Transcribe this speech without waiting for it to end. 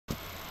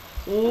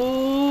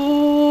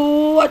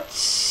Ooh,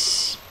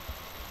 what's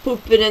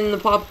pooping in the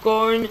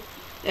popcorn,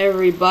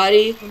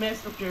 everybody? You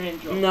messed up your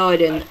intro. No, I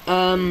didn't.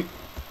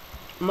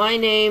 My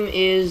name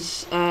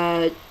is,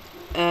 I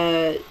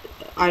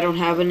don't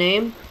have a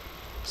name.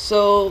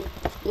 So,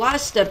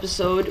 last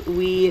episode,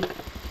 we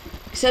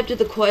accepted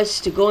the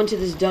quest to go into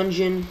this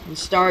dungeon and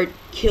start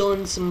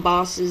killing some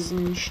bosses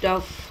and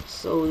stuff.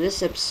 So,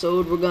 this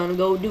episode, we're gonna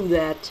go do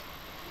that.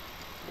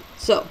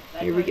 So,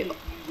 here we go.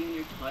 Using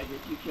your tiger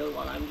to kill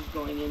while I'm just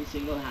going in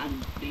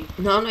single-handedly.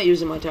 No, I'm not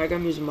using my tiger,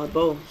 I'm using my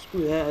bow.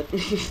 Screw that.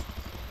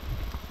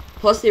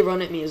 Plus, they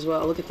run at me as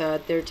well. Look at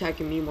that. They're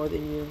attacking me more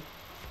than you.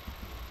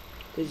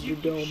 Because you're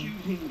dumb.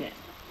 Shooting them.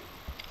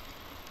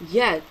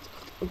 Yeah.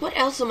 What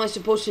else am I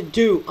supposed to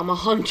do? I'm a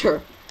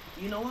hunter.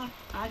 You know what?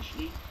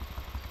 Actually,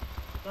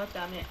 god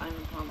damn it, I'm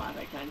in combat.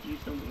 I can't use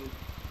the move.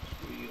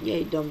 Screw you.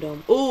 Yay,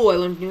 dumb. Oh, I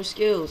learned new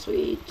skills.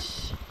 Sweet.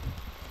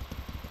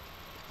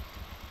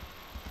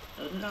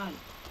 So did I.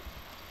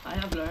 I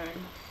have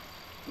learned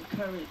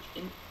courage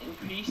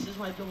increases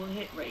my double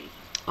hit rate.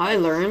 I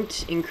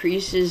learned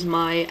increases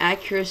my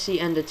accuracy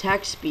and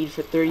attack speed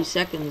for 30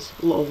 seconds.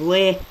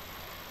 Lovely.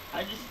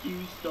 I just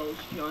use those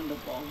two on the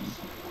boss.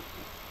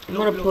 I'm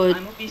gonna put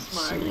I'm gonna be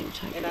smart, summoning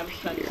tiger and I'm up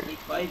trying to here.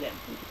 sneak by them.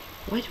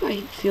 Why do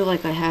I feel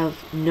like I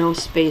have no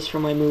space for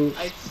my moves?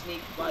 I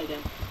sneaked by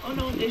them. Oh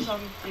no, they saw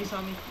me. They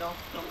saw me. No,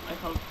 I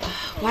fell.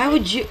 Why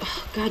would you?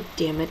 Oh, God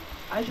damn it.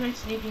 I tried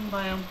sneaking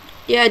by them.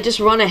 Yeah, just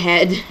run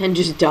ahead and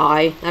just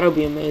die. That'll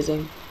be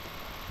amazing.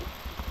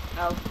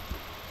 Help.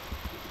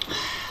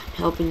 I'm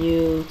helping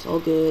you. It's all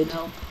good.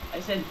 Help. I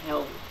said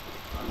help.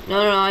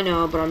 No, I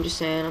know, but I'm just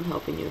saying I'm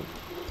helping you.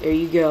 There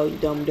you go, you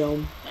dumb.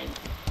 I'm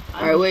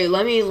Alright, wait,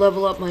 let me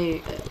level up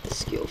my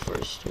skill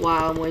first.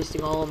 Wow, I'm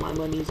wasting all of my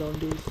monies on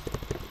this.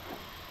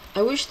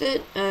 I wish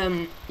that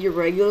your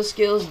regular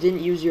skills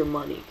didn't use your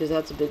money, because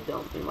that's a bit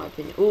dumb, in my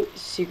opinion. Oh,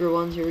 secret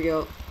ones, here we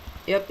go.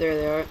 Yep, there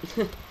they are.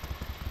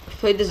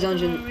 Played this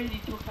dungeon. I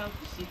already took out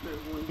the secret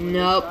ones.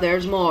 Nope,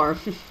 there's more.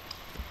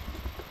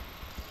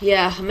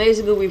 Yeah,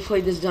 amazingly, we've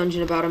played this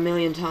dungeon about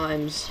 1,000,000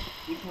 times.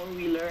 Before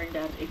we learned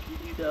that if you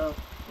do the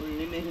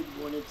unlimited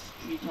one, it's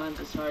 3 times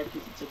as hard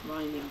because it's a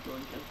grinding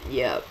dungeon.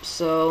 Yep,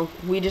 so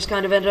we just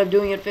kind of ended up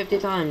doing it 50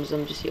 times.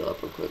 Let me just heal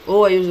up real quick.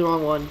 Oh, I used the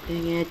wrong one.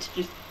 Dang it.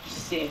 Just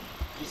sit.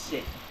 Just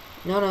sit.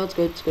 No, it's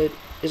good, it's good.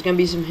 There's gonna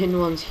be some hidden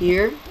ones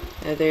here.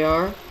 There they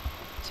are.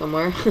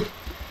 Somewhere.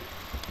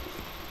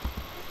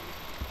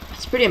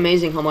 It's pretty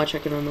amazing how much I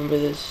can remember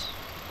this.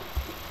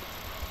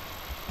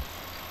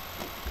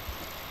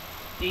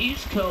 Do you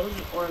use clothes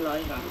or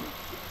light armor?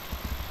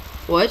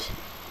 What?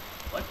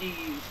 What do you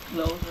use,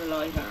 clothes or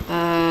light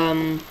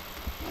armor?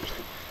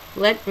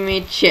 Let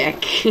me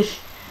check.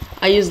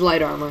 I use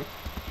light armor.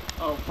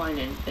 Oh, fine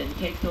then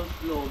take those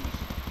gloves.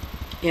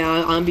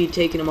 Yeah, I'll be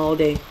taking them all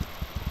day.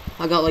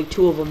 I got like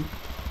 2 of them.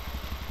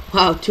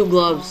 Wow, 2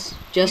 gloves.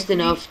 Just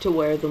enough to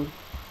wear them.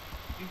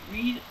 You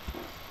read?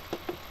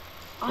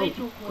 I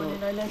took one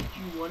and I left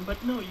you one,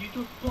 but no, you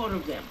took both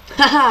of them.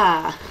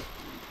 Haha!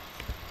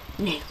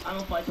 No. I'm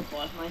gonna fight the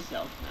boss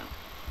myself now.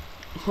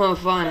 Oh,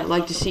 fine. I'd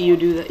like to see you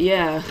do that.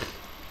 Yeah.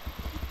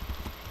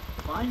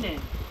 Fine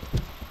then.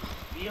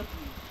 Be a poo.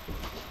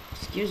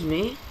 Excuse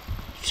me?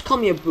 Just call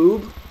me a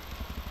boob?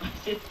 I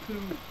said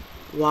poo.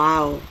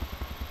 Wow.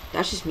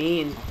 That's just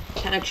mean.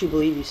 Can't actually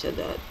believe you said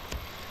that.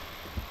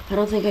 I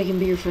don't think I can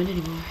be your friend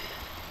anymore.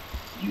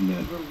 You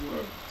never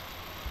were.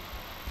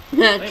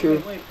 Not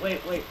true.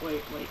 Wait.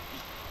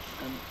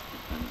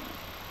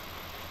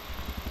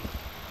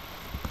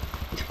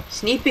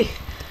 Sneaky.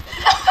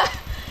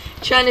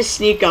 Trying to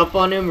sneak up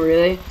on him,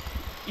 really?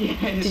 Yeah.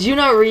 Did you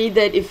not read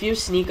that if you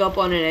sneak up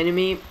on an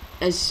enemy,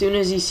 as soon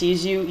as he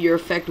sees you, your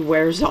effect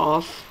wears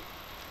off?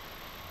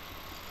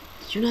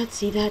 Did you not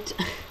see that?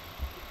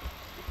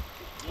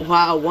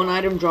 Wow, 1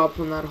 item drop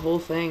from that whole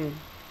thing.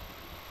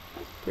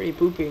 Pretty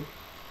poopy.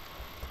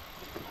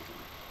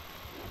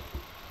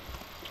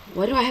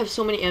 Why do I have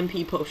so many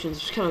MP potions?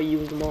 I'm just gonna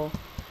use them all.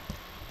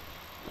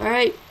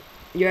 Alright,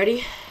 you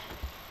ready?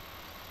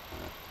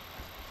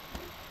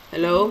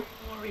 Hello?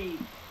 Harry.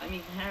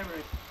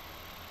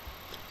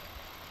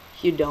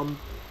 You dumb.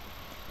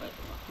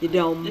 You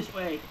dumb. This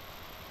way.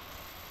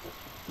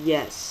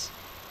 Yes.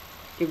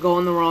 You're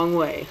going the wrong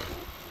way.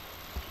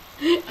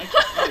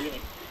 I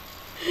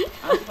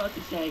was about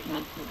to say I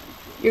can't put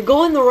this. You're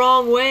going the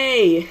wrong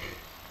way.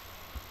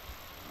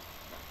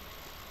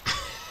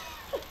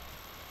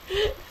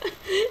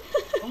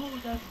 Oh,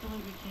 that's the way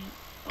we came.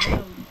 Oh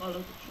no, we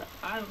followed the track.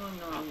 I'm going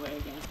the wrong way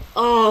again.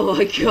 Oh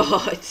my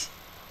god.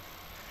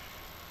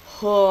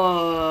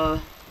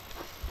 Oh.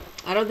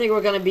 I don't think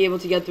we're gonna be able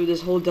to get through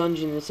this whole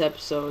dungeon this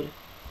episode.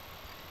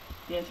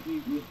 Yes, we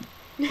will.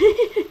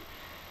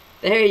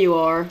 There you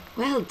are.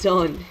 Well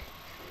done.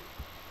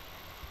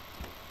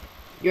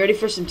 You ready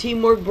for some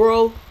teamwork,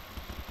 bro?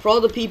 For all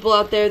the people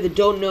out there that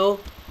don't know,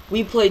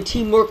 we play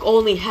teamwork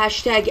only.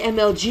 Hashtag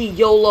MLG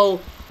YOLO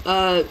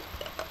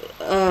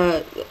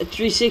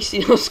 360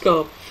 no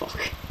scope.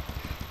 Fuck.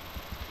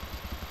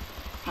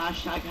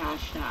 Hashtag.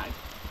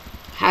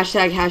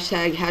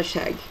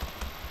 Hashtag.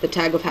 The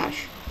tag of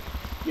hash.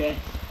 Yes.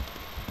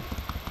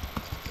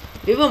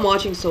 Have you been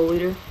watching Soul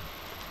Eater?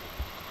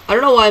 I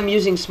don't know why I'm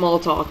using small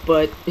talk,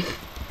 but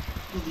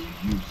Because you're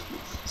useless.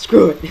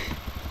 screw it.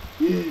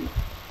 Yeah.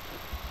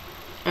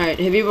 Alright,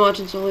 have you been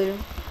watching Soul Eater?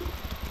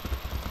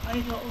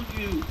 I told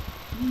you.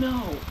 No.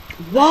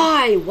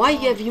 Why? Why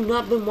have you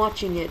not been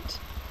watching it?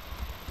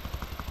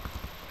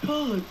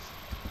 Cause.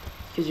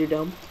 Because you're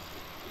dumb?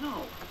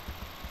 No.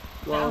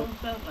 Well, That one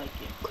felt like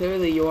it.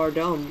 clearly you are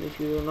dumb if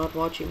you're not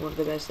watching one of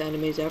the best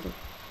animes ever.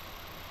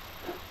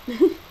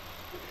 Do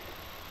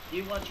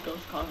you watch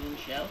Ghost Caught in the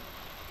Shell?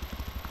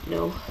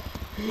 No.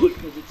 Good,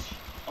 because it's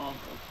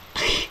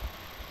awful.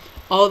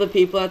 All the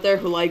people out there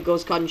who like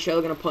Ghost Caught in Shell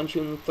are gonna punch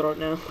you in the throat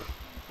now.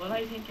 But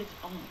I think it's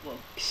awful.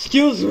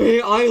 Excuse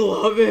me, I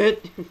love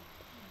it.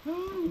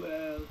 Oh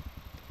well.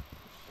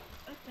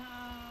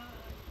 Attack.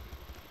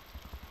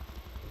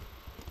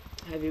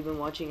 Have you been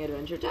watching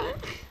Adventure Time?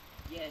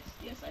 Yes,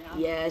 I have.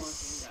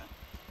 Yes. Been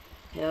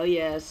watching Hell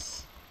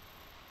yes.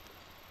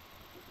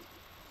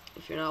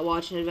 If you're not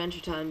watching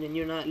Adventure Time, then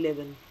you're not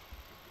living.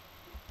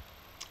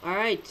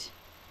 Alright,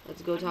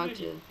 let's go that. talk I'm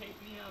to... ready.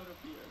 Take me out of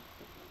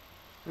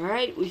here.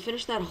 Alright, we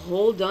finished that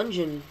whole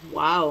dungeon.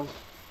 Wow.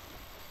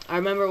 I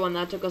remember when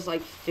that took us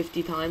like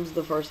 50 times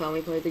the first time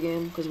we played the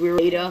game, because we were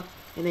beta,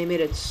 and they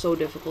made it so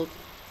difficult.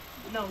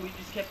 No, we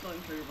just kept going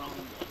for the wrong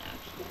one,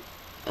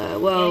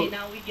 actually. Well... Hey,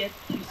 now we get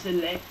to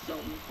select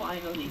something,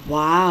 finally.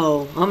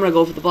 Wow. I'm gonna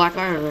go for the Black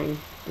Iron Ring,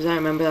 because I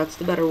remember that's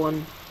the better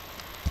one.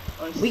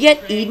 A We get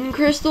strength. Eden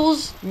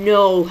Crystals?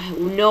 No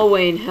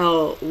way in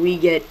hell we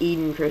get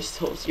Eden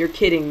Crystals. You're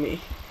kidding me.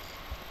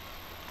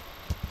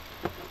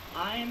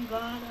 I'm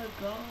gonna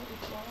go.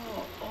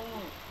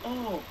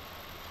 Oh.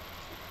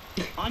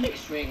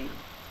 Onyx ring.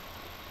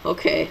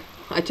 Okay,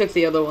 I took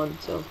the other one,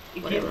 so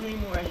It whatever. gives me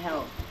more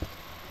health.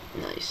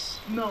 Nice.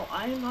 No,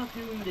 I am not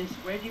doing this.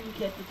 Where do you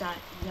get the dance?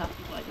 You have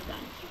to buy the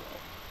dance scroll.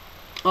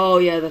 Oh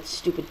yeah, that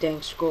stupid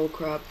dang scroll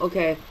crap.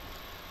 Okay.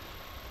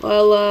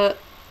 Well,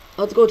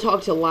 let's go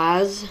talk to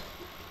Laz.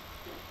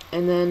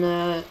 And then,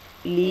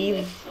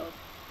 leave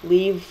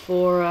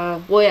for,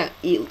 well yeah,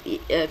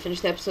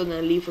 finish the episode and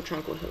then leave for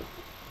Tranquil Hill.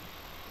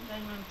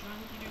 Then I'm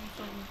trying to do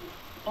something.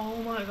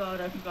 Oh my god,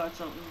 I forgot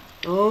something.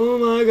 Oh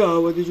my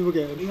god, what did you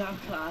forget? We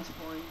have class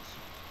points.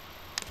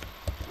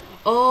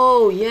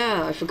 Oh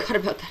yeah, I forgot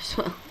about that as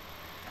well.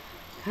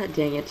 God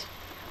dang it.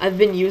 I've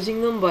been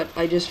using them, but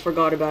I just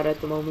forgot about it at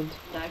the moment.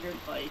 Dagger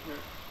fighter.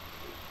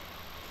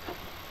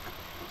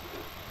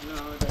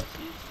 No, that's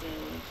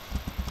useless.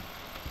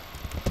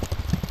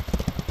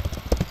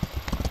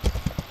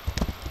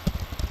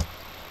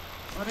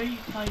 What are you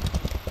typing?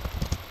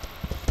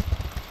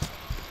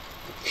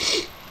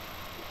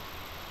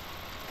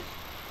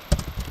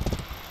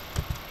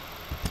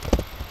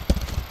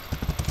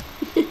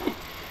 Can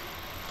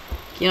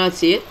you not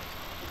see it?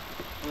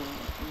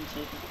 1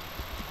 second.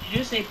 Did you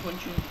just say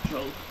punch you in the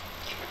throat?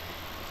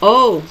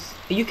 Oh,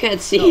 you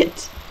can't see No.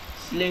 it.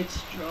 Slit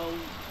throat.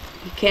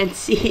 You can't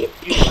see it.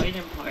 You fight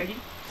in party? You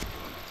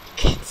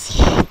can't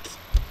see it.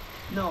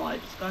 No, I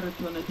just got a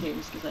ton of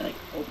things because I like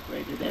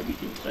upgraded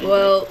everything. So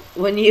Well,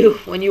 when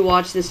you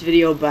watch this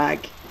video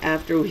back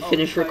after we Oh,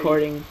 finish sorry.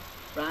 recording.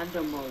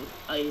 random mode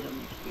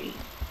item 3.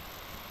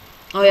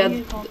 Oh yeah,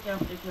 You can't have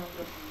to kill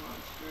the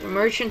monster. the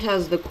merchant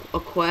has a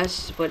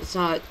quest, but it's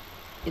not.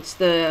 It's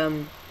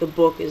the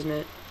book, isn't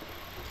it?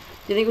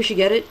 Do you think we should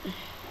get it?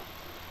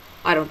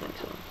 I don't think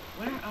so.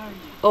 Where are you?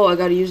 Oh, I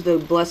gotta use the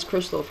blessed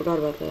crystal. Forgot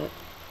about that.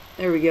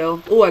 There we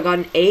go. Oh, I got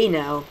an A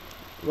now.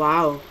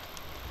 Wow.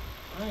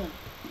 Oh,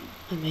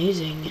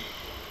 Amazing.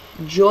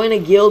 Join a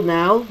guild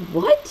now?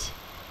 What?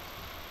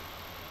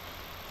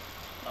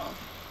 oh.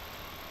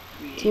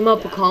 Create Team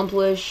up that.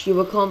 accomplish.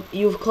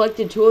 You've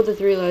collected 2 of the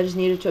 3 letters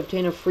needed to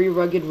obtain a free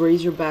rugged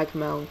razorback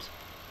mount.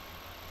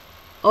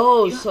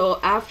 Oh, Yeah. so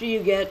after you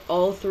get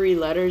all 3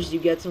 letters, you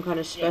get some kind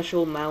of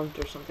special mount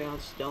or something.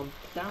 That's dumb.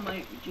 That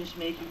might just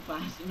make you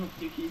fast enough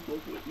to keep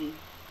up with me.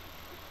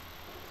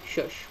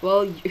 Shush.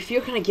 Well, if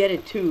you're gonna get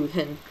it too,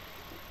 then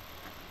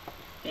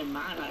Then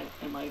man,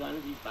 am I gonna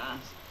be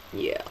fast?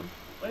 yeah.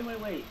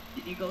 Wait.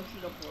 Did you go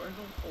through the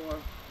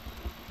portal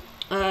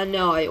or?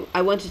 No,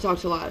 I went to talk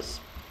to Laz.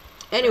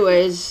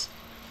 Anyways,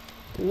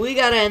 we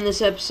gotta end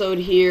this episode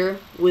here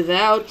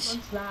without Which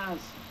one's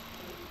last?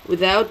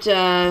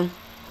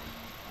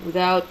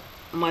 without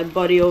my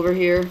buddy over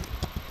here.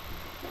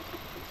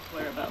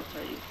 Whereabouts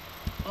are you?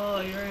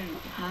 Oh, you're in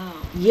town.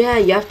 Yeah,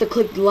 you have to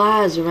click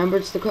Laz. Remember,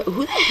 it's the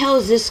who the hell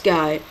is this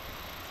guy?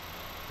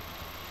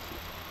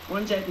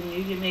 1 second,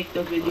 you can make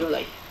the video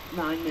like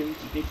 9 minutes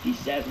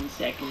 57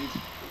 seconds.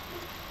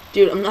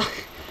 Dude, I'm not.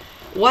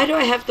 Why do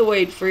I have to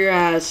wait for your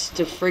ass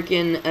to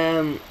freaking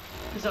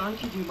Cause I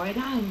want you to do my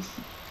dance.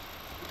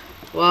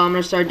 Well, I'm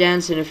gonna start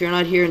dancing if you're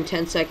not here in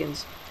 10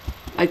 seconds.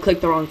 I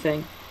clicked the wrong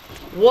thing.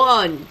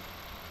 1,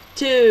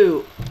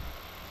 2,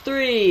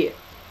 3,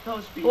 Go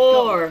speed.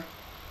 4,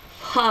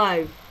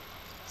 5,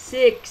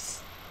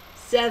 6,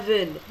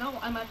 7, Go. No,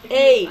 I'm at the 8,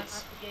 gate. I'm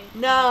at the gate.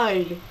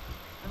 9,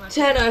 I'm at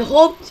 10. the I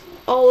hope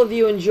all of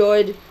you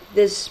enjoyed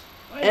this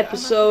Wait, I'm at the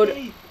episode,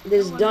 gate.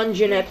 this No, I'm at the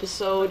dungeon gate.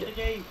 episode. I'm at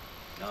the gate.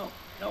 No.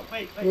 No,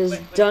 wait, this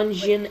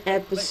dungeon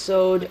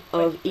episode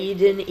of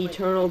Eden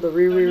Eternal, the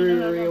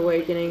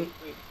Reawakening,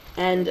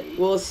 and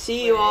we'll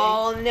see you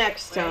all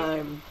next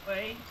time.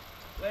 Wait,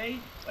 where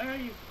are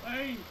you?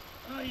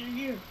 Oh, you're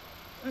here.